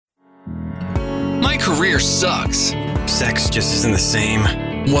career sucks. Sex just isn't the same.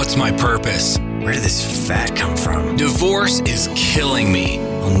 What's my purpose? Where did this fat come from? Divorce is killing me.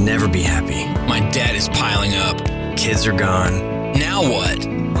 I'll never be happy. My debt is piling up. Kids are gone. Now what?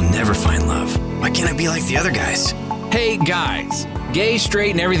 I'll never find love. Why can't I be like the other guys? Hey guys, gay, straight,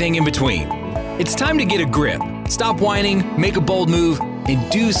 and everything in between. It's time to get a grip. Stop whining, make a bold move,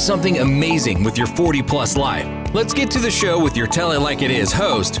 and do something amazing with your 40-plus life. Let's get to the show with your Tell It Like It Is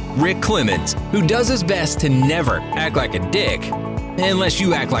host, Rick Clemens, who does his best to never act like a dick, unless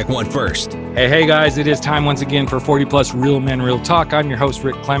you act like one first. Hey guys, it is time once again for 40 Plus Real Men, Real Talk. I'm your host,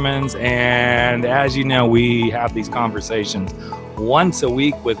 Rick Clemens, and as you know, we have these conversations once a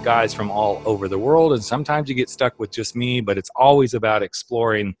week with guys from all over the world, and sometimes you get stuck with just me, but it's always about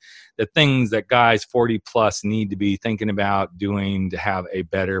exploring the things that guys 40 plus need to be thinking about doing to have a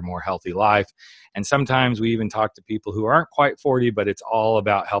better, more healthy life. And sometimes we even talk to people who aren't quite 40, but it's all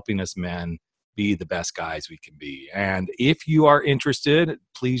about helping us men be the best guys we can be. And if you are interested,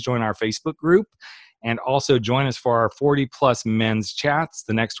 please join our Facebook group and also join us for our 40 plus men's chats.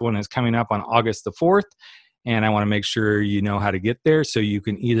 The next one is coming up on August the 4th. And I want to make sure you know how to get there. So you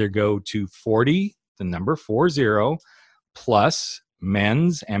can either go to 40, the number 40, plus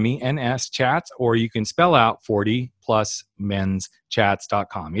men's, MENS chats, or you can spell out 40 plus men's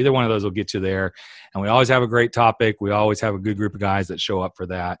chats.com. Either one of those will get you there. And we always have a great topic. We always have a good group of guys that show up for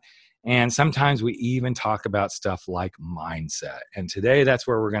that. And sometimes we even talk about stuff like mindset. And today that's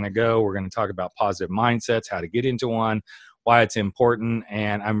where we're going to go. We're going to talk about positive mindsets, how to get into one, why it's important.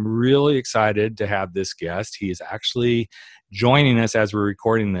 And I'm really excited to have this guest. He is actually joining us as we're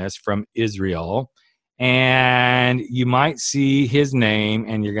recording this from Israel. And you might see his name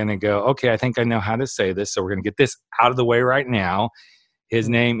and you're going to go, okay, I think I know how to say this. So we're going to get this out of the way right now. His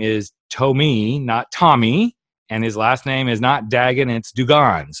name is Tomi, not Tommy. And his last name is not Dagan, it's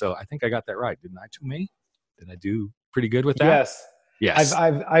Dugan. So I think I got that right, didn't I, Tomi? Did I do pretty good with that? Yes. Yes.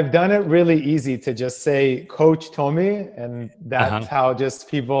 I've done it really easy to just say Coach Tomi, and that's how just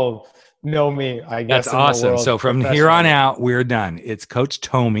people know me, I guess. That's awesome. So from here on out, we're done. It's Coach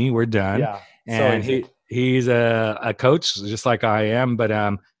Tomi. We're done. Yeah. And he's a coach just like I am. But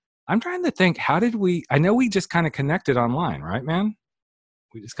I'm trying to think, how did I know we just kind of connected online, right, man?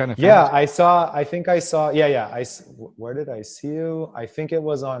 We just kind of where did I see you? I think it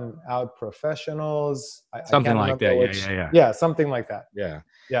was on Out Professionals. Something like that. Yeah, something like that.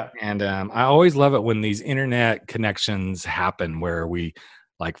 Yeah. And I always love it when these internet connections happen where we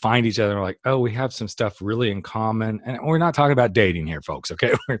like find each other and we're like, oh, we have some stuff really in common. And we're not talking about dating here, folks.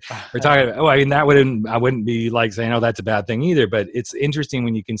 Okay. We're talking about, I wouldn't be like saying, oh, that's a bad thing either. But it's interesting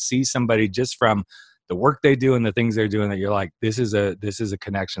when you can see somebody just from the work they do and the things they're doing that you're like, this is a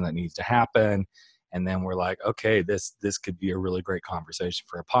connection that needs to happen. And then we're like, okay, this could be a really great conversation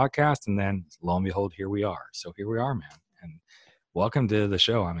for a podcast. And then lo and behold, here we are. So here we are, man. And welcome to the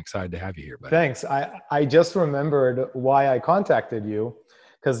show. I'm excited to have you here, buddy. Thanks. I just remembered why I contacted you,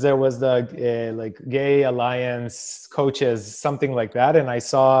 because there was the like Gay Alliance coaches, something like that. And I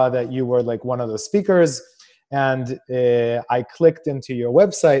saw that you were like one of the speakers. And I clicked into your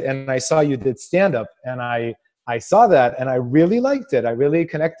website and I saw you did stand-up, and I saw that and I really liked it. I really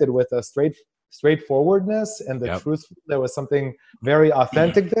connected with the straightforwardness and the truth. There was something very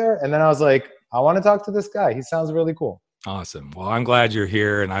authentic there. And then I was like, I want to talk to this guy. He sounds really cool. Awesome. Well, I'm glad you're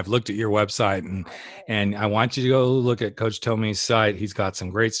here, and I've looked at your website, and I want you to go look at Coach Tomi's site. He's got some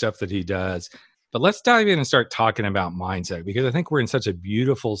great stuff that he does. But let's dive in and start talking about mindset, because I think we're in such a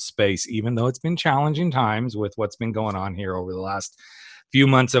beautiful space, even though it's been challenging times with what's been going on here over the last few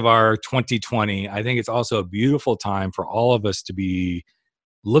months of our 2020. I think it's also a beautiful time for all of us to be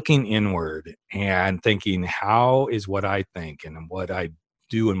looking inward and thinking, how is what I think and what I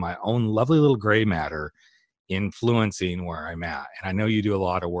do in my own lovely little gray matter influencing where I'm at? And I know you do a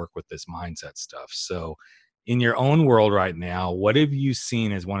lot of work with this mindset stuff. So in your own world right now, what have you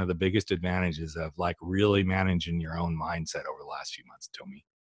seen as one of the biggest advantages of like really managing your own mindset over the last few months, Tomi?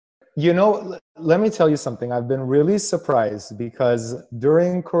 You know, let me tell you something. I've been really surprised because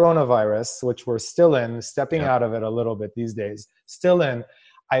during coronavirus, which we're still in, stepping out of it a little bit these days, still in,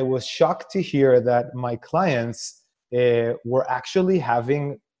 I was shocked to hear that my clients were actually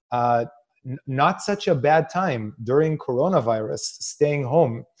having not such a bad time during coronavirus, staying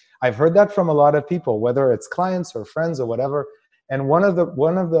home. I've heard that from a lot of people, whether it's clients or friends or whatever. And one of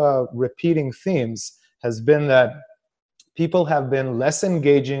the repeating themes has been that people have been less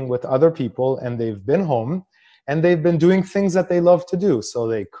engaging with other people, and they've been home and they've been doing things that they love to do. So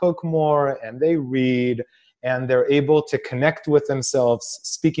they cook more and they read and they're able to connect with themselves.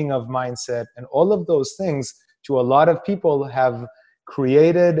 Speaking of mindset, and all of those things to a lot of people have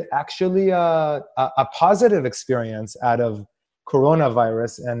created actually a positive experience out of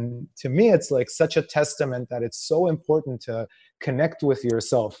coronavirus. And to me, it's like such a testament that it's so important to connect with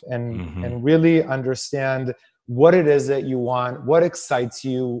yourself and really understand what it is that you want, what excites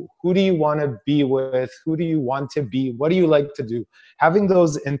you, who do you want to be with, who do you want to be, what do you like to do. Having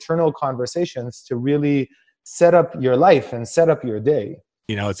those internal conversations to really set up your life and set up your day.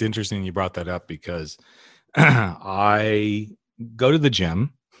 You know, it's interesting you brought that up because I go to the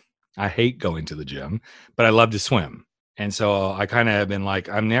gym. I hate going to the gym, but I love to swim. And so I kind of have been like,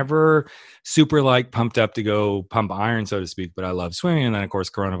 I'm never super like pumped up to go pump iron, so to speak, but I love swimming. And then of course,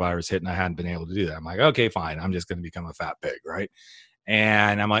 coronavirus hit and I hadn't been able to do that. I'm like, okay, fine. I'm just going to become a fat pig. Right.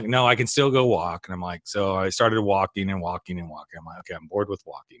 And I'm like, no, I can still go walk. And I'm like, so I started walking and walking and walking. I'm like, okay, I'm bored with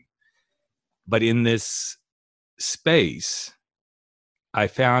walking. But in this space, I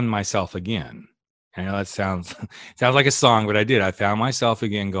found myself again. I know that sounds like a song, but I did. I found myself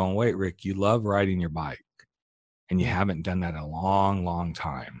again going, wait, Rick, you love riding your bike. And you haven't done that in a long, long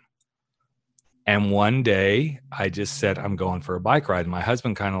time. And one day I just said, I'm going for a bike ride. And my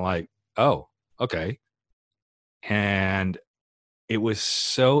husband kind of like, oh, okay. And it was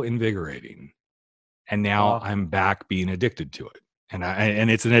so invigorating. And now I'm back being addicted to it. And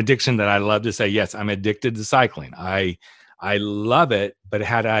it's an addiction that I love to say, yes, I'm addicted to cycling. I love it. But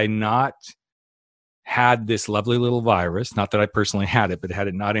had I not had this lovely little virus, not that I personally had it, but had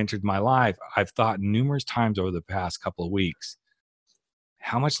it not entered my life, I've thought numerous times over the past couple of weeks,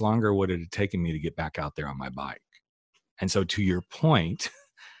 how much longer would it have taken me to get back out there on my bike? And so to your point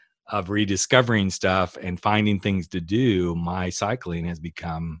of rediscovering stuff and finding things to do, my cycling has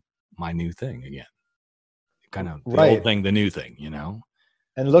become my new thing again. Kind of the old thing, the new thing, you know?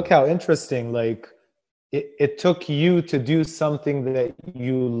 And look how interesting, like it took you to do something that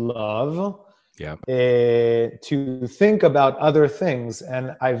you love to think about other things.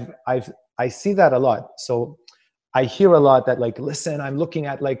 And I see that a lot. So I hear a lot that like, listen, I'm looking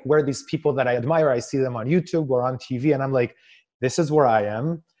at like where these people that I admire, I see them on YouTube or on TV, and I'm like, this is where I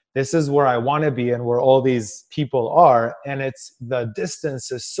am. This is where I want to be and where all these people are. And it's the distance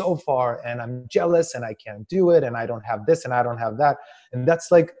is so far and I'm jealous and I can't do it and I don't have this and I don't have that. And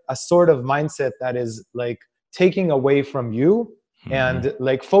that's like a sort of mindset that is like taking away from you and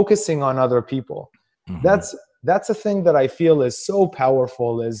like focusing on other people. That's a thing that I feel is so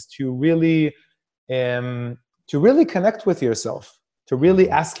powerful, is to really connect with yourself, to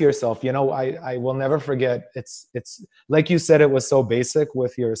really ask yourself, you know, I will never forget. It's like you said, it was so basic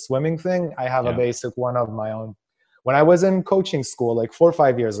with your swimming thing. I have a basic one of my own. When I was in coaching school, like 4 or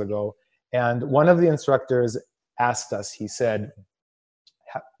 5 years ago, and one of the instructors asked us, he said,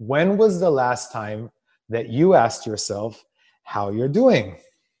 when was the last time that you asked yourself how you're doing?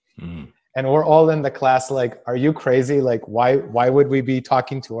 And we're all in the class like, are you crazy? Like, why would we be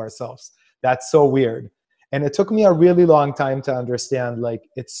talking to ourselves? That's so weird. And it took me a really long time to understand, like,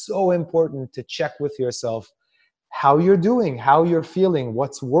 it's so important to check with yourself how you're doing, how you're feeling,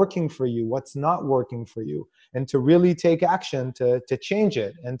 what's working for you, what's not working for you, and to really take action to change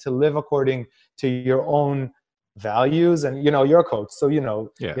it and to live according to your own values. And, you know, you're a coach, so, you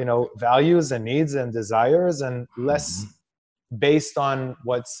know, values and needs and desires, and less based on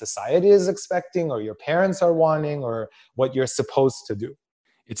what society is expecting or your parents are wanting or what you're supposed to do.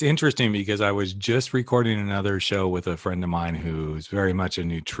 It's interesting because I was just recording another show with a friend of mine who's very much a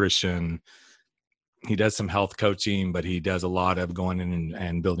nutrition. He does some health coaching, but he does a lot of going in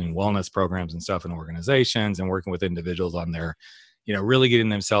and building wellness programs and stuff in organizations and working with individuals on their, you know, really getting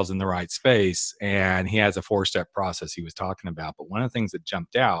themselves in the right space. And he has a 4-step process he was talking about. But one of the things that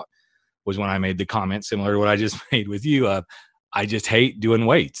jumped out was when I made the comment similar to what I just made with you of, I just hate doing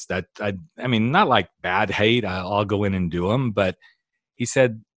weights. That I mean, not like bad hate. I'll go in and do them, but he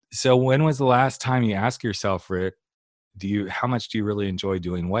said, so when was the last time you asked yourself, Rick, how much do you really enjoy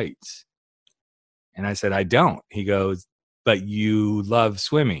doing weights? And I said, I don't. He goes, but you love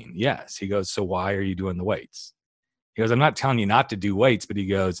swimming. Yes. He goes, so why are you doing the weights? He goes, I'm not telling you not to do weights, but he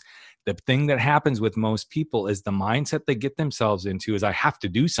goes, the thing that happens with most people is the mindset they get themselves into is I have to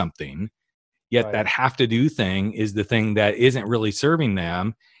do something. Yet that have to do thing is the thing that isn't really serving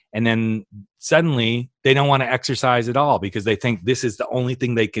them. And then suddenly they don't want to exercise at all because they think this is the only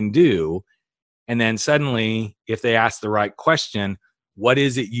thing they can do. And then suddenly, if they ask the right question, what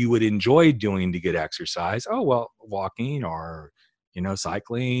is it you would enjoy doing to get exercise? Oh, well, walking or, you know,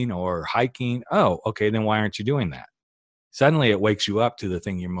 cycling or hiking. Oh, okay. Then why aren't you doing that? Suddenly it wakes you up to the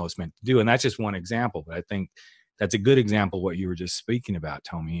thing you're most meant to do. And that's just one example. But I think that's a good example. What you were just speaking about,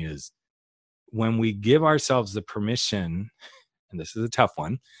 Tommy, is when we give ourselves the permission, and this is a tough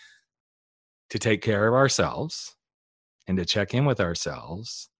one, to take care of ourselves, and to check in with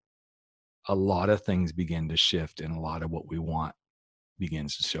ourselves, a lot of things begin to shift and a lot of what we want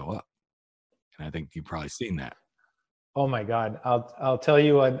begins to show up. And I think you've probably seen that. Oh my God. I'll tell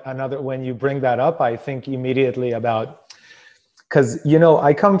you another, when you bring that up, I think immediately about, because, you know,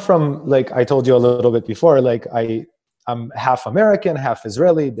 I come from, like I told you a little bit before, like I'm half American, half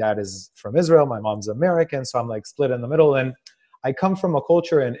Israeli. Dad is from Israel. My mom's American. So I'm like split in the middle. And I come from a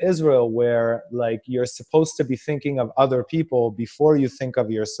culture in Israel where like you're supposed to be thinking of other people before you think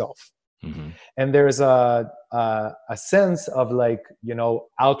of yourself. Mm-hmm. And there's a sense of like, you know,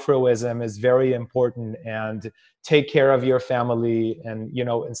 altruism is very important and take care of your family and, you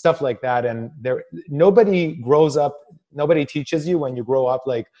know, and stuff like that. And nobody grows up, nobody teaches you when you grow up,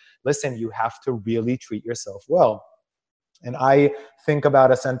 like, listen, you have to really treat yourself well. And I think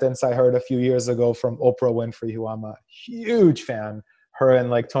about a sentence I heard a few years ago from Oprah Winfrey, who I'm a huge fan. Her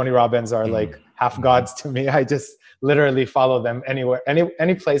and like Tony Robbins are like half gods to me. I just literally follow them anywhere,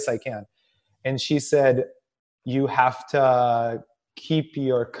 any place I can. And she said, you have to keep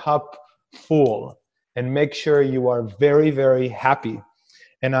your cup full and make sure you are very, very happy.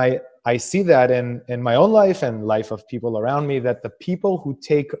 And I see that in my own life and life of people around me, that the people who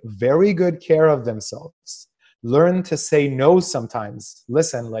take very good care of themselves learn to say no sometimes.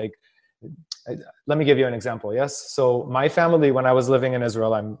 Listen, like, let me give you an example. Yes. So my family, when I was living in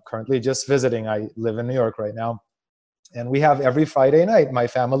Israel, I'm currently just visiting. I live in New York right now. And we have every Friday night, my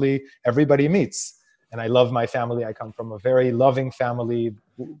family, everybody meets. And I love my family. I come from a very loving family.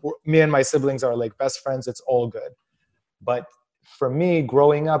 Me and my siblings are like best friends. It's all good. But for me,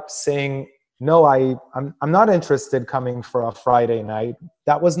 growing up saying, no, I'm not interested coming for a Friday night,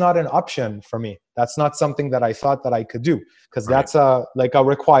 that was not an option for me. That's not something that I thought that I could do, because that's like a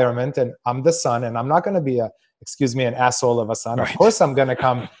requirement, and I'm the son, and I'm not going to be an asshole of a son. Right. Of course I'm going to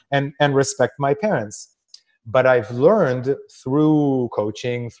come and respect my parents. But I've learned through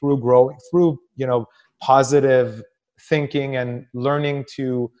coaching, through growing, through, you know, positive thinking and learning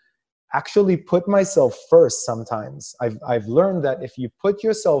to actually put myself first sometimes. I've learned that if you put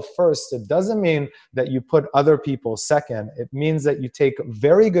yourself first, it doesn't mean that you put other people second. It means that you take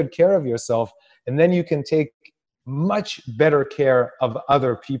very good care of yourself, and then you can take much better care of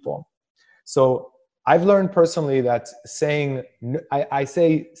other people. So I've learned personally that saying, I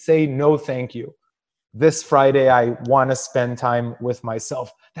say no thank you. This Friday, I want to spend time with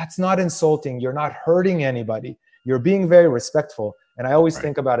myself. That's not insulting. You're not hurting anybody. You're being very respectful. And I always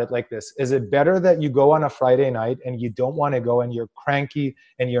think about it like this. Is it better that you go on a Friday night and you don't want to go and you're cranky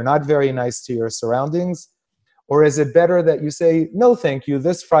and you're not very nice to your surroundings? Or is it better that you say, no, thank you.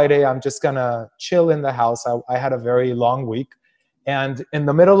 This Friday, I'm just going to chill in the house. I had a very long week. And in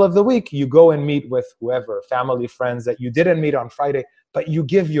the middle of the week, you go and meet with whoever, family, friends that you didn't meet on Friday, but you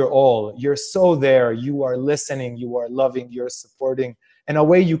give your all. You're so there. You are listening. You are loving. You're supporting in a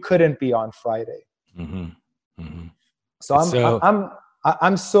way you couldn't be on Friday. Mm-hmm. Mm-hmm. So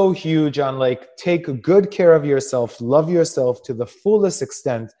I'm so huge on like, take good care of yourself, love yourself to the fullest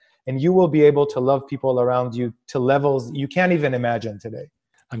extent, and you will be able to love people around you to levels you can't even imagine today.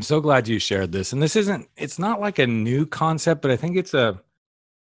 I'm so glad you shared this. And it's not like a new concept, but I think it's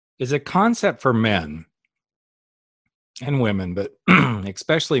a concept for men and women, but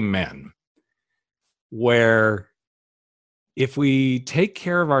especially men, where if we take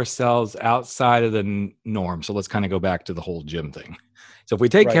care of ourselves outside of the norm, so let's kind of go back to the whole gym thing. So if we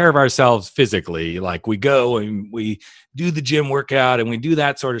take care of ourselves physically, like we go and we do the gym workout and we do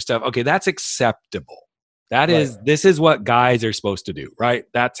that sort of stuff, okay, that's acceptable. This is what guys are supposed to do, right?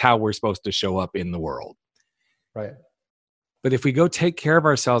 That's how we're supposed to show up in the world. Right. But if we go take care of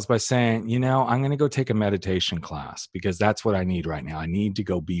ourselves by saying, you know, I'm going to go take a meditation class because that's what I need right now. I need to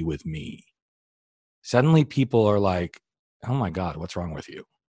go be with me. Suddenly people are like, oh my God, what's wrong with you?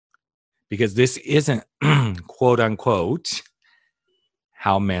 Because this isn't quote unquote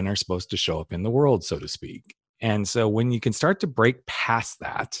how men are supposed to show up in the world, so to speak. And so when you can start to break past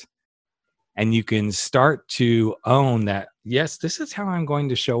that, and you can start to own that, yes, this is how I'm going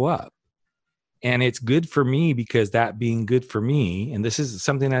to show up. And it's good for me because that being good for me, and this is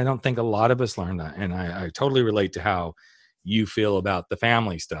something I don't think a lot of us learn, and I totally relate to how you feel about the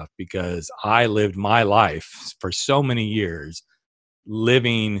family stuff, because I lived my life for so many years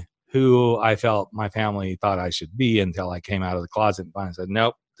living who I felt my family thought I should be until I came out of the closet and said,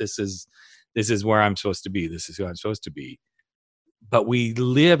 nope, this is where I'm supposed to be. This is who I'm supposed to be. But we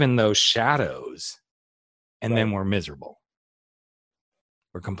live in those shadows, and then we're miserable.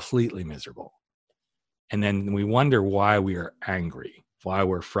 We're completely miserable. And then we wonder why we are angry, why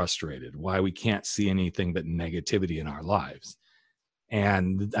we're frustrated, why we can't see anything but negativity in our lives.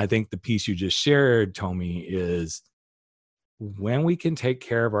 And I think the piece you just shared, Tomi, is when we can take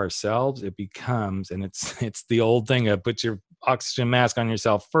care of ourselves, it becomes, and it's the old thing of put your oxygen mask on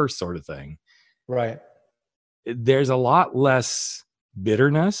yourself first sort of thing. Right. There's a lot less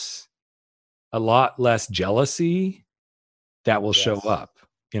bitterness, a lot less jealousy that will show up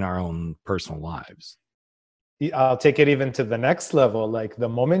in our own personal lives. I'll take it even to the next level. Like the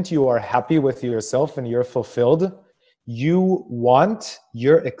moment you are happy with yourself and you're fulfilled, you're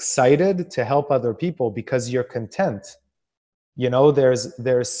excited to help other people because you're content. You know,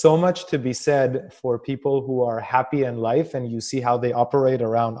 there's so much to be said for people who are happy in life and you see how they operate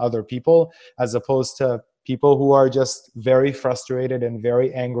around other people, as opposed to people who are just very frustrated and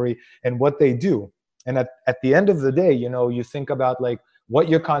very angry in what they do. And at the end of the day, you know, you think about like what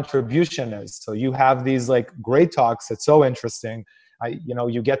your contribution is. So you have these like great talks. It's so interesting.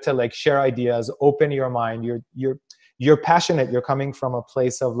 You get to like share ideas, open your mind. You're passionate. You're coming from a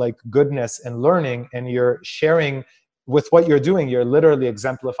place of like goodness and learning, and you're sharing with what you're doing. You're literally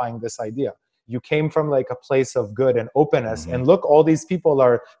exemplifying this idea. You came from like a place of good and openness. And look, all these people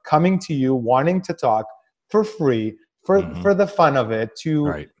are coming to you, wanting to talk for free, for the fun of it,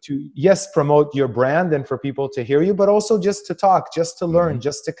 to yes, promote your brand and for people to hear you, but also just to talk, just to learn,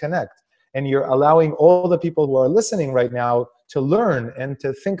 just to connect. And you're allowing all the people who are listening right now to learn and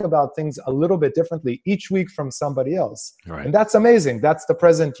to think about things a little bit differently each week from somebody else. Right. And that's amazing. That's the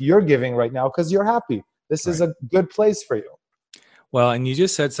present you're giving right now because you're happy. This is a good place for you. Well, and you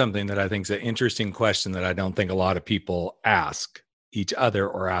just said something that I think is an interesting question that I don't think a lot of people ask each other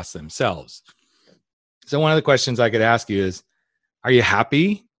or ask themselves. So one of the questions I could ask you is, are you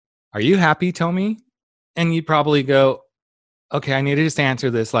happy? Are you happy, Tomi? And you probably go, okay, I need to just answer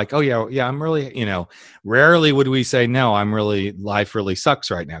this like, oh yeah, I'm really, rarely would we say, no, life really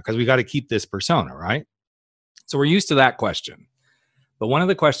sucks right now, because we got to keep this persona, right? So we're used to that question. But one of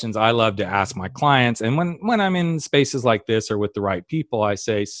the questions I love to ask my clients, and when I'm in spaces like this or with the right people, I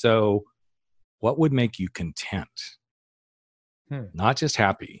say, so what would make you content? Not just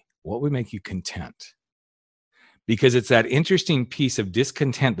happy. What would make you content? Because it's that interesting piece of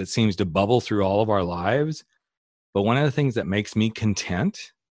discontent that seems to bubble through all of our lives. But one of the things that makes me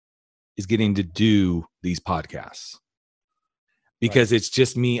content is getting to do these podcasts. Because it's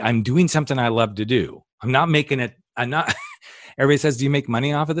just me. I'm doing something I love to do. I'm not making it. Everybody says, do you make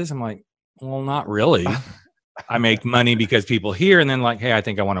money off of this? I'm like, well, not really. I make money because people hear and then like, hey, I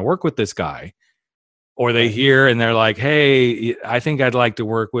think I want to work with this guy. Or they hear and they're like, hey, I think I'd like to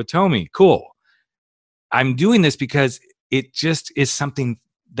work with Tomi. Cool. I'm doing this because it just is something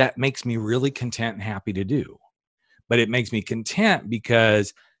that makes me really content and happy to do. But it makes me content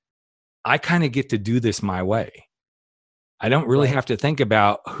because I kind of get to do this my way. I don't really have to think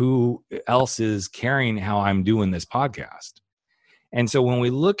about who else is caring how I'm doing this podcast. And so when we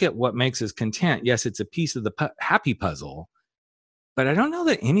look at what makes us content, yes, it's a piece of the happy puzzle, but I don't know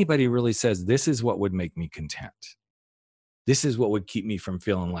that anybody really says this is what would make me content. This is what would keep me from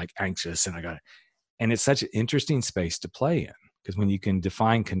feeling like anxious and it's such an interesting space to play in, because when you can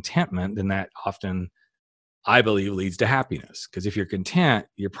define contentment, then that often, I believe, leads to happiness. Because if you're content,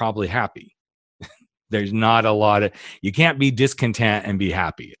 you're probably happy. There's not a lot of, you can't be discontent and be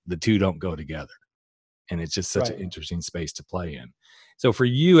happy. The two don't go together. And it's just such an interesting space to play in. So for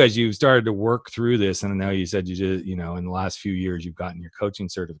you, as you've started to work through this, and I know you said you did, in the last few years, you've gotten your coaching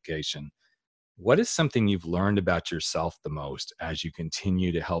certification. What is something you've learned about yourself the most as you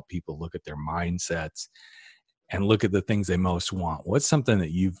continue to help people look at their mindsets and look at the things they most want? What's something that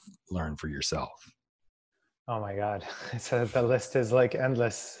you've learned for yourself? Oh my God. So the list is like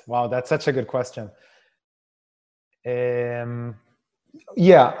endless. Wow. That's such a good question. Yeah,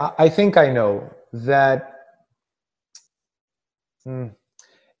 I think I know that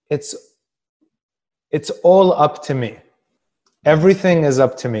it's all up to me. Everything is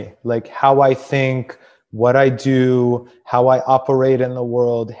up to me. Like how I think, what I do, how I operate in the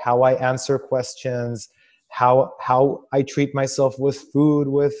world, how I answer questions, how I treat myself with food,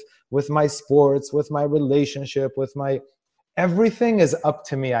 with my sports, with my relationship, everything is up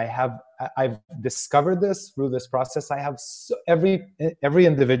to me. I've discovered this through this process. I have every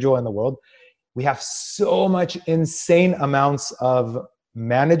individual in the world, we have so much insane amounts of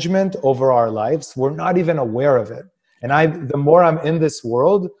management over our lives. We're not even aware of it. And the more I'm in this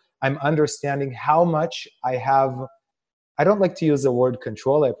world, I'm understanding how much I have. I don't like to use the word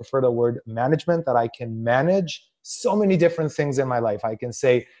control. I prefer the word management, that I can manage so many different things in my life. I can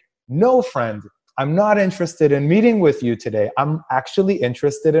say, no, friend, I'm not interested in meeting with you today. I'm actually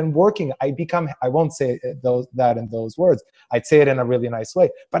interested in working. I won't say that in those words. I'd say it in a really nice way,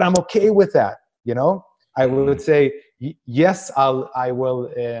 but I'm okay with that, I would say, yes, I will,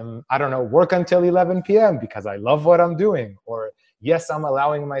 I don't know, work until 11 p.m. because I love what I'm doing. Or yes, I'm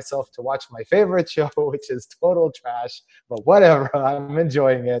allowing myself to watch my favorite show, which is total trash, but whatever, I'm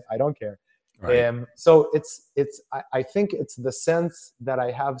enjoying it. I don't care. Right. So I think it's the sense that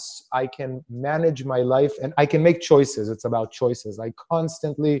I can manage my life and I can make choices. It's about choices. I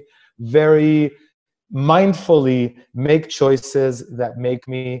constantly, very mindfully make choices that make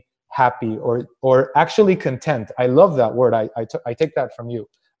me happy or actually content. I love that word. I take that from you.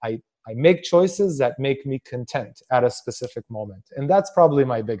 I make choices that make me content at a specific moment. And that's probably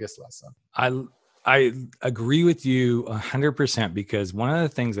my biggest lesson. I agree with you 100% because one of the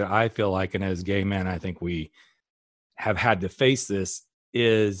things that I feel like, and as gay men, I think we have had to face this,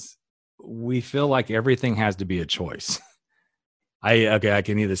 is we feel like everything has to be a choice. I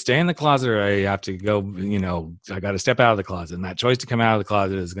can either stay in the closet or I have to go, I got to step out of the closet, and that choice to come out of the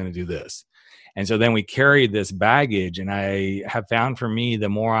closet is going to do this. And so then we carry this baggage, and I have found for me, the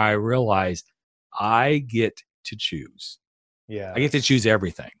more I realize I get to choose. Yeah. I get to choose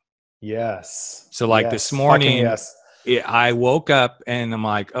everything. Yes. So like yes. this morning, yes. I woke up and I'm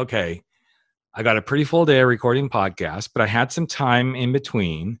like, okay, I got a pretty full day of recording podcasts, but I had some time in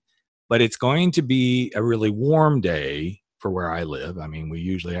between, but it's going to be a really warm day for where I live. I mean, we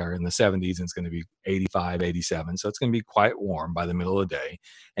usually are in the 70s and it's going to be 85, 87. So it's going to be quite warm by the middle of the day.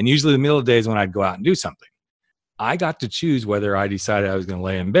 And usually the middle of the day is when I'd go out and do something. I got to choose whether I decided I was going to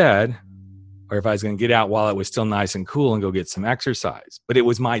lay in bed or if I was going to get out while it was still nice and cool and go get some exercise. But it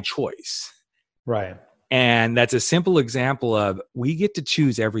was my choice. Right. And that's a simple example of we get to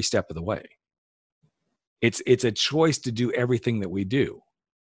choose every step of the way. It's a choice to do everything that we do.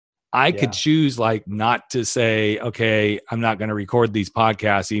 I could choose like not to say, okay, I'm not going to record these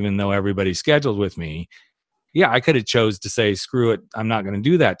podcasts, even though everybody's scheduled with me. Yeah, I could have chose to say, screw it, I'm not going to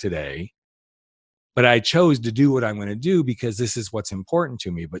do that today. But I chose to do what I'm going to do because this is what's important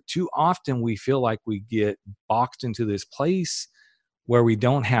to me. But too often we feel like we get boxed into this place where we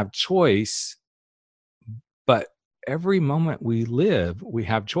don't have choice. But every moment we live, we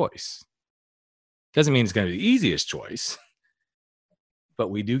have choice. Doesn't mean it's going to be the easiest choice, but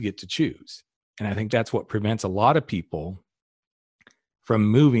we do get to choose. And I think that's what prevents a lot of people from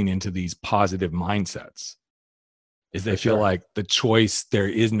moving into these positive mindsets, is they feel like the choice, there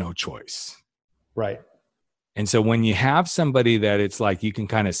is no choice. Right. And so when you have somebody that it's like, you can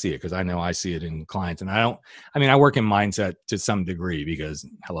kind of see it, because I know I see it in clients, and I work in mindset to some degree because,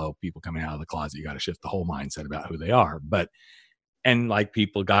 hello, people coming out of the closet, you got to shift the whole mindset about who they are. And like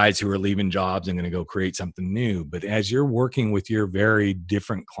guys who are leaving jobs and going to go create something new. But as you're working with your very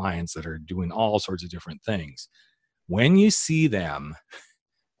different clients that are doing all sorts of different things, when you see them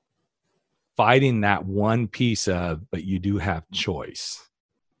fighting that one piece of, but you do have choice,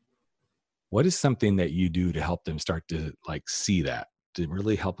 what is something that you do to help them start to like see that, to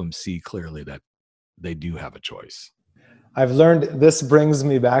really help them see clearly that they do have a choice? I've learned, this brings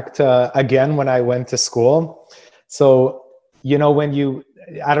me back to, again, when I went to school. So, I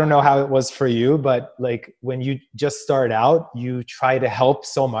don't know how it was for you, but like when you just start out, you try to help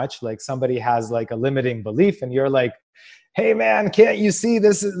so much. Like somebody has like a limiting belief and you're like, hey man, can't you see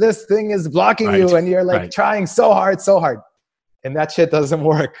this thing is blocking you? And you're like trying so hard. And that shit doesn't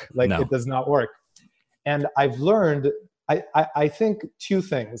work. It does not work. And I've learned, I think two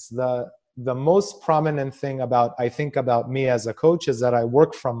things. The most prominent thing I think about me as a coach is that I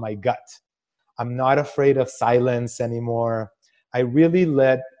work from my gut. I'm not afraid of silence anymore. I really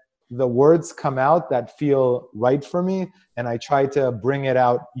let the words come out that feel right for me. And I try to bring it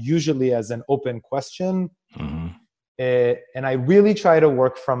out usually as an open question. Mm-hmm. And I really try to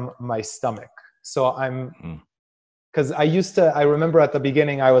work from my stomach. So because I remember at the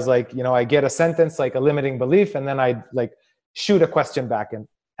beginning, I was like, I get a sentence, like a limiting belief, and then I'd like shoot a question back and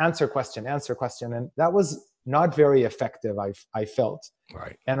answer question. And that was not very effective, I felt.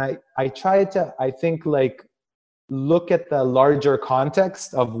 Right. And I tried to, I think, like, look at the larger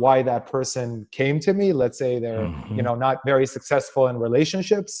context of why that person came to me. Let's say they're, not very successful in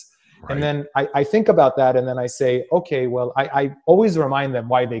relationships. Right. And then I think about that, and then I say, okay, well, I always remind them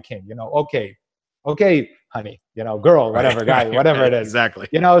why they came, okay, honey, girl, whatever, guy, whatever it is. Exactly.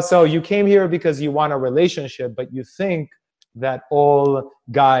 So you came here because you want a relationship, but you think that all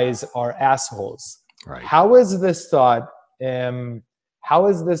guys are assholes. Right. How is this thought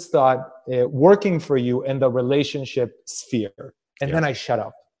working for you in the relationship sphere? And then I shut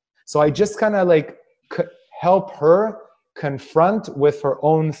up. So I just kind of like help her confront with her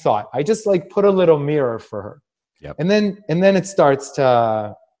own thought. I just like put a little mirror for her. Yep. And then it starts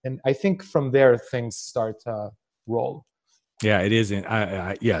to, and I think from there things start to roll. Yeah, it isn't.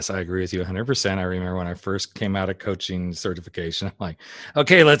 Yes, I agree with you 100%. I remember when I first came out of coaching certification, I'm like,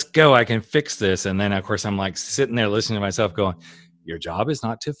 okay, let's go. I can fix this. And then, of course, I'm like sitting there listening to myself going, your job is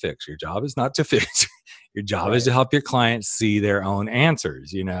not to fix. Your job is not to fix. Your job is to Right. help your clients see their own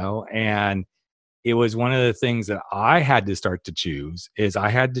answers, And it was one of the things that I had to start to choose is I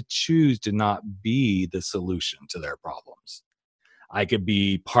had to choose to not be the solution to their problems. I could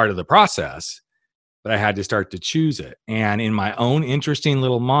be part of the process, but I had to start to choose it. And in my own interesting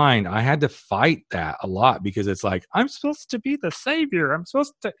little mind, I had to fight that a lot because it's like, I'm supposed to be the savior. I'm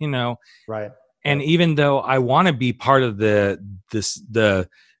supposed to. Right. And Right. even though I want to be part of the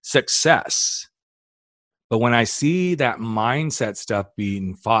success, but when I see that mindset stuff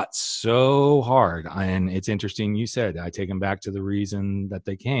being fought so hard, and it's interesting, you said, I take them back to the reason that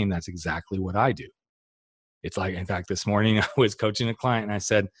they came. That's exactly what I do. It's like, in fact, this morning I was coaching a client and I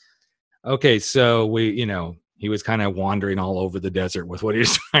said, okay, so he was kind of wandering all over the desert with what he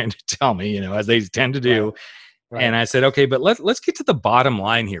was trying to tell me, as they tend to do. Right. And I said, okay, but let's get to the bottom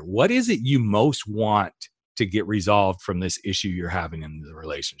line here. What is it you most want to get resolved from this issue you're having in the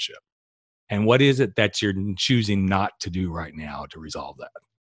relationship? And what is it that you're choosing not to do right now to resolve that?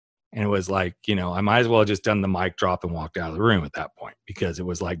 And it was like, I might as well have just done the mic drop and walked out of the room at that point, because it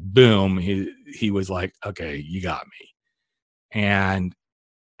was like, boom, he was like, okay, you got me. And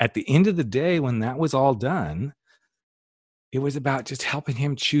at the end of the day, when that was all done, it was about just helping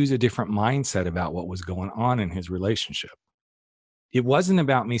him choose a different mindset about what was going on in his relationship. It wasn't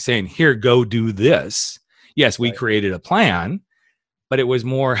about me saying, here, go do this. Yes, we Right. created a plan, but it was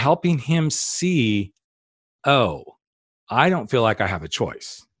more helping him see, oh, I don't feel like I have a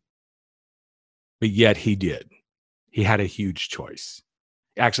choice. But yet he did. He had a huge choice.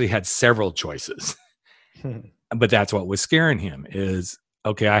 He actually had several choices. But that's what was scaring him is,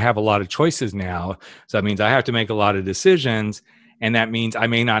 okay, I have a lot of choices now. So that means I have to make a lot of decisions. And that means I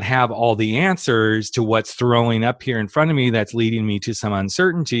may not have all the answers to what's throwing up here in front of me that's leading me to some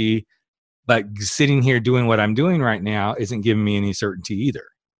uncertainty. But sitting here doing what I'm doing right now isn't giving me any certainty either.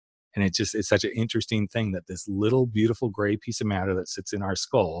 And it's such an interesting thing that this little beautiful gray piece of matter that sits in our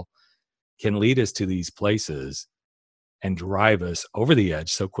skull can lead us to these places and drive us over the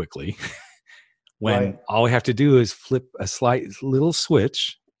edge so quickly. When Right. all we have to do is flip a slight little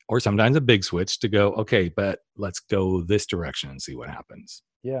switch, or sometimes a big switch, to go, okay, but let's go this direction and see what happens.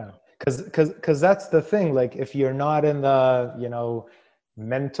 Yeah. Because that's the thing. Like, if you're not in the,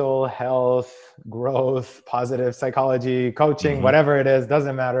 mental health, growth, positive psychology, coaching, Mhm. whatever it is,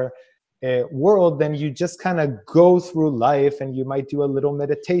 doesn't matter, world, then you just kind of go through life and you might do a little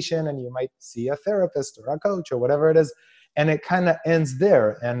meditation and you might see a therapist or a coach or whatever it is. And it kind of ends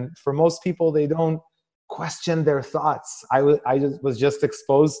there. And for most people, they don't question their thoughts. I was just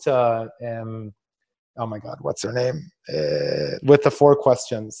exposed to, oh my God, what's her name? With the 4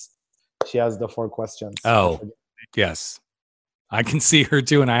 questions. She has the 4 questions. Oh, yes. I can see her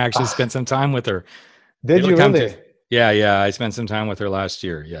too. And I actually spent some time with her. Did you really? Yeah. I spent some time with her last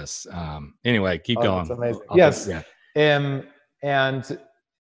year. Yes. Anyway, keep going. That's amazing. I'll Yes. yeah. And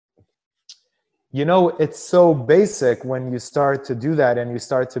it's so basic when you start to do that and you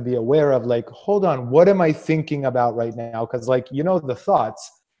start to be aware of, like, hold on, what am I thinking about right now? Because, like, the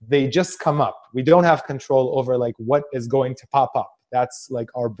thoughts, they just come up. We don't have control over, like, what is going to pop up. That's like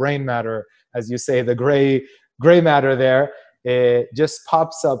our brain matter, as you say, the gray matter there. It just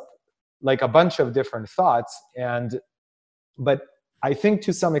pops up like a bunch of different thoughts. But I think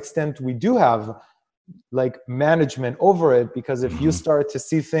to some extent we do have like management over it, because if you start to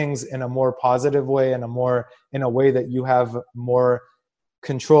see things in a more positive way and in a way that you have more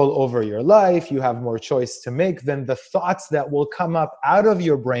control over your life, you have more choice to make, then the thoughts that will come up out of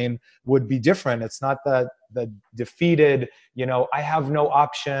your brain would be different. It's not the defeated, I have no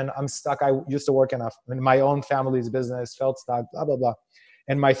option, I'm stuck. I used to work in my own family's business, felt stuck, blah, blah, blah.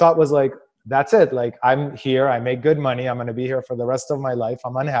 And my thought was like, that's it. Like, I'm here, I make good money, I'm going to be here for the rest of my life,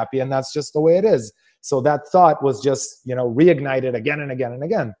 I'm unhappy, and that's just the way it is. So that thought was just, reignited again and again and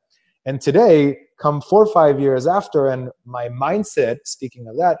again. And today, come 4 or 5 years after, and my mindset, speaking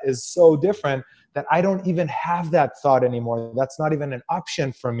of that, is so different that I don't even have that thought anymore. That's not even an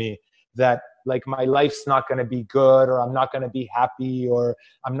option for me, that like my life's not going to be good, or I'm not going to be happy, or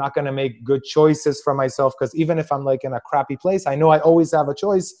I'm not going to make good choices for myself. Because even if I'm like in a crappy place, I know I always have a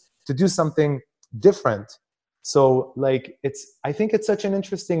choice to do something different. So like, I think it's such an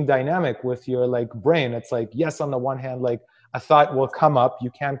interesting dynamic with your like brain. It's like, yes, on the one hand, like a thought will come up,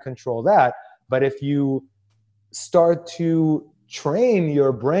 you can't control that. But if you start to train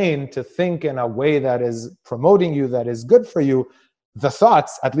your brain to think in a way that is promoting you, that is good for you, the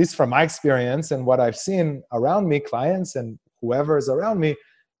thoughts, at least from my experience and what I've seen around me, clients and whoever is around me,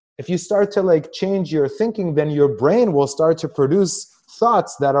 if you start to like change your thinking, then your brain will start to produce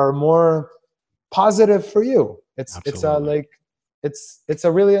thoughts that are more positive for you. It's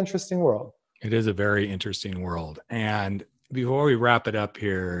a really interesting world. It is a very interesting world. And before we wrap it up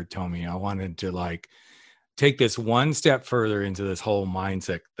here, Tomi, I wanted to like take this one step further into this whole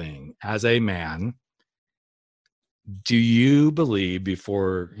mindset thing. As a man, do you believe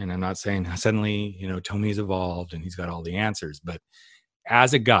before, and I'm not saying suddenly, Tomi's evolved and he's got all the answers, but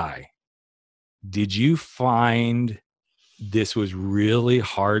as a guy, did you find this was really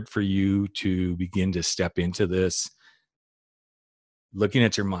hard for you to begin to step into this, looking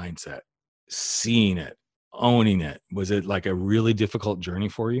at your mindset, seeing it, owning it? Was it like a really difficult journey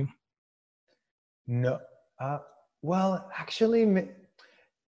for you? No. Well, actually,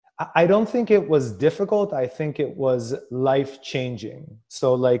 I don't think it was difficult. I think it was life-changing.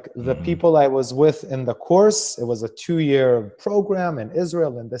 So like the people I was with in the course, it was a 2-year program in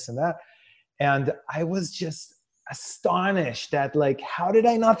Israel and this and that. And I was just astonished at like, how did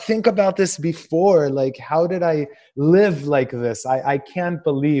I not think about this before? Like, how did I live like this? I can't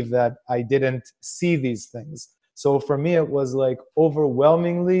believe that I didn't see these things. So for me, it was like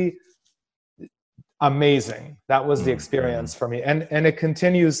overwhelmingly amazing. That was the experience for me. And it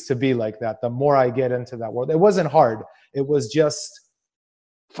continues to be like that. The more I get into that world, it wasn't hard. It was just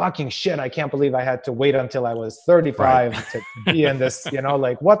fucking shit. I can't believe I had to wait until I was 35 to be in this,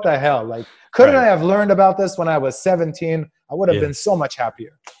 like what the hell? Like, couldn't I have learned about this when I was 17? I would have been so much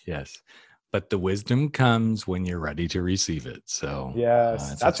happier. Yes. But the wisdom comes when you're ready to receive it. So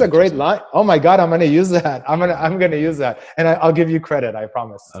yes, that's a great line. Oh my God, I'm going to use that. I'm going to use that. And I'll give you credit. I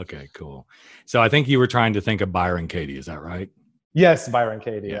promise. Okay, cool. So I think you were trying to think of Byron Katie. Is that right? Yes. Byron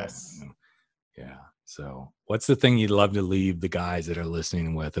Katie. Yes. Yeah. So what's the thing you'd love to leave the guys that are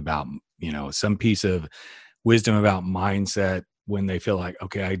listening with about, some piece of wisdom about mindset when they feel like,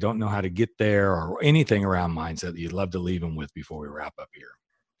 okay, I don't know how to get there, or anything around mindset that you'd love to leave them with before we wrap up here?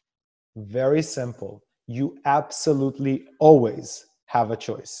 Very simple. You absolutely always have a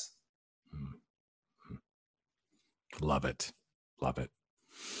choice. Love it. Love it.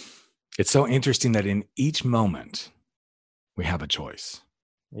 It's so interesting that in each moment we have a choice.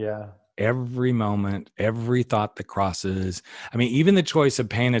 Yeah. Every moment, every thought that crosses. I mean, even the choice of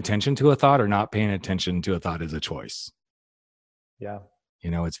paying attention to a thought or not paying attention to a thought is a choice. Yeah.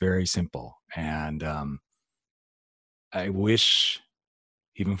 It's very simple. And I wish,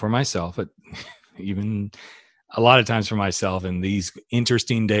 even for myself, even a lot of times for myself in these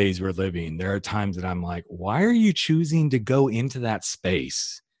interesting days we're living, there are times that I'm like, why are you choosing to go into that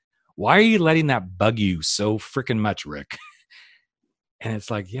space? Why are you letting that bug you so freaking much, Rick? And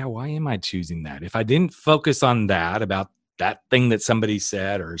it's like, yeah, why am I choosing that? If I didn't focus on that, about that thing that somebody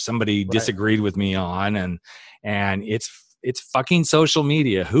said or somebody disagreed with me on, and it's fucking social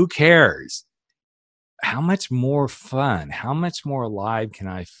media. Who cares? How much more fun, how much more alive can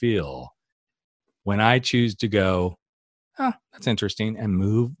I feel when I choose to go, oh, that's interesting, and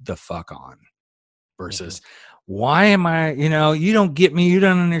move the fuck on, versus why am I, you don't get me, you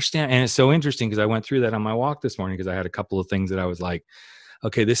don't understand. And it's so interesting because I went through that on my walk this morning, because I had a couple of things that I was like,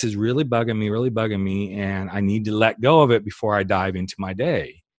 okay, this is really bugging me, and I need to let go of it before I dive into my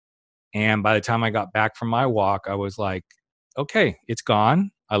day. And by the time I got back from my walk, I was like, okay, it's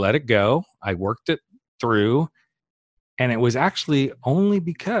gone. I let it go. I worked it through, and it was actually only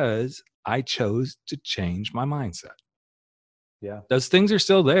because I chose to change my mindset. Yeah, those things are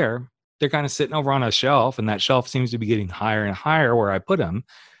still there. They're kind of sitting over on a shelf, and that shelf seems to be getting higher and higher where I put them.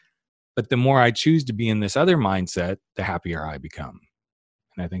 But the more I choose to be in this other mindset, the happier I become.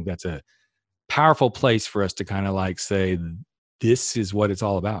 And I think that's a powerful place for us to kind of like say, this is what it's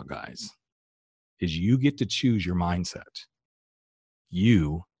all about, guys, is you get to choose your mindset.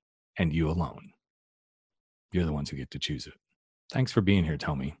 You and you alone. You're the ones who get to choose it. Thanks for being here,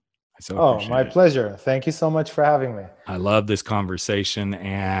 Tomi. My pleasure. Thank you so much for having me. I love this conversation,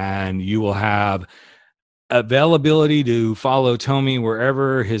 and you will have availability to follow Tomi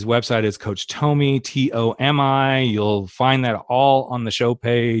wherever his website is, Coach Tomi, Tomi. You'll find that all on the show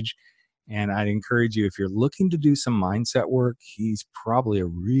page. And I'd encourage you, if you're looking to do some mindset work, he's probably a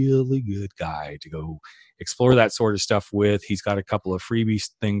really good guy to go explore that sort of stuff with. He's got a couple of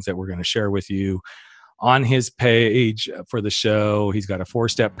freebies things that we're going to share with you on his page for the show. He's got a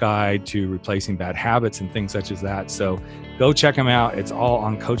 4-step guide to replacing bad habits and things such as that. So go check him out. It's all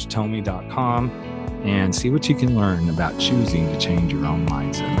on CoachTomi.com, and see what you can learn about choosing to change your own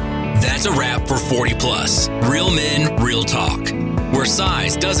mindset. That's a wrap for 40 Plus. Real men, real talk. Where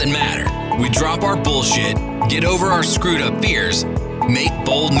size doesn't matter. We drop our bullshit, get over our screwed up fears, make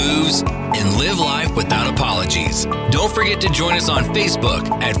bold moves, and live life without apologies. Don't forget to join us on Facebook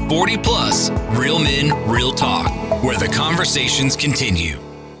at 40 Plus Real Men, Real Talk, where the conversations continue.